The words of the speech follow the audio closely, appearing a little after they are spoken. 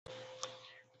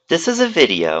This is a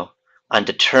video on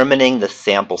determining the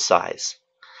sample size.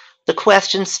 The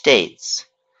question states,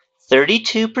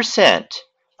 32%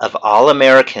 of all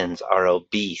Americans are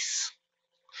obese.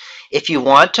 If you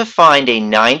want to find a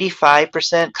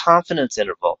 95% confidence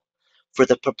interval for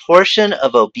the proportion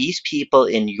of obese people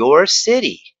in your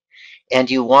city,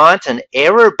 and you want an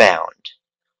error bound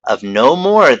of no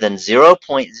more than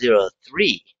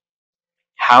 0.03,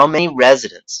 how many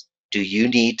residents do you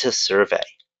need to survey?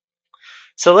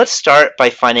 So let's start by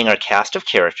finding our cast of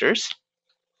characters.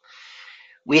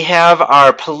 We have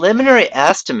our preliminary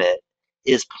estimate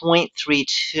is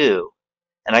 0.32,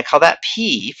 and I call that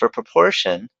P for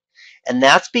proportion, and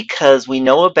that's because we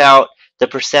know about the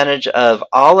percentage of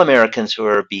all Americans who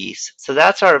are obese, so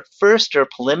that's our first or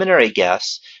preliminary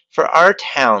guess for our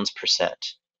town's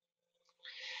percent.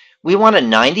 We want a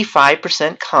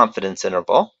 95% confidence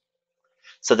interval,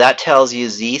 so that tells you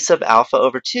Z sub alpha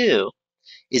over 2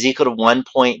 is equal to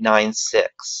 1.96.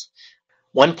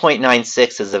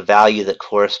 1.96 is a value that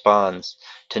corresponds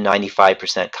to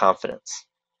 95% confidence.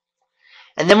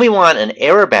 And then we want an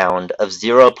error bound of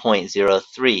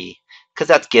 0.03 because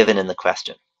that's given in the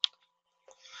question.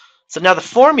 So now the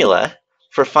formula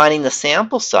for finding the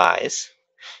sample size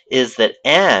is that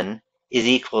n is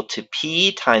equal to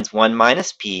p times 1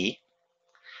 minus p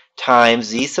times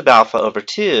z sub alpha over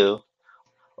 2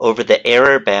 over the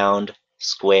error bound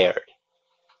squared.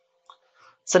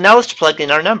 So now let's plug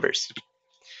in our numbers.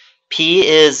 P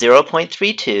is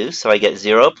 0.32, so I get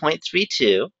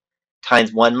 0.32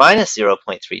 times 1 minus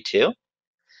 0.32.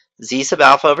 Z sub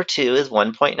alpha over 2 is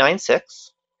 1.96.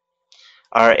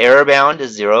 Our error bound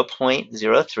is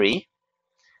 0.03.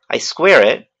 I square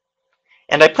it,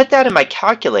 and I put that in my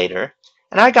calculator,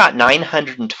 and I got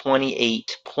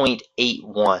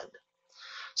 928.81.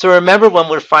 So remember, when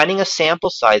we're finding a sample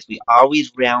size, we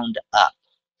always round up.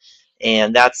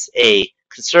 And that's a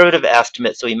conservative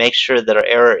estimate, so we make sure that our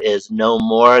error is no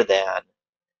more than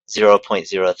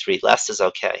 0.03. Less is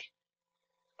okay.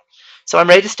 So I'm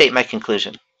ready to state my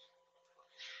conclusion.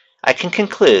 I can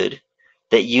conclude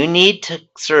that you need to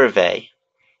survey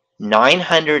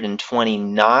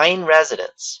 929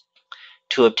 residents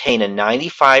to obtain a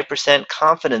 95%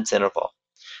 confidence interval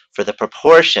for the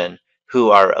proportion who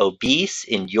are obese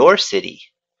in your city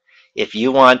if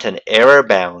you want an error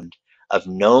bound of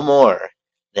no more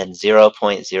than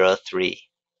 0.03.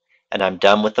 And I'm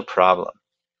done with the problem.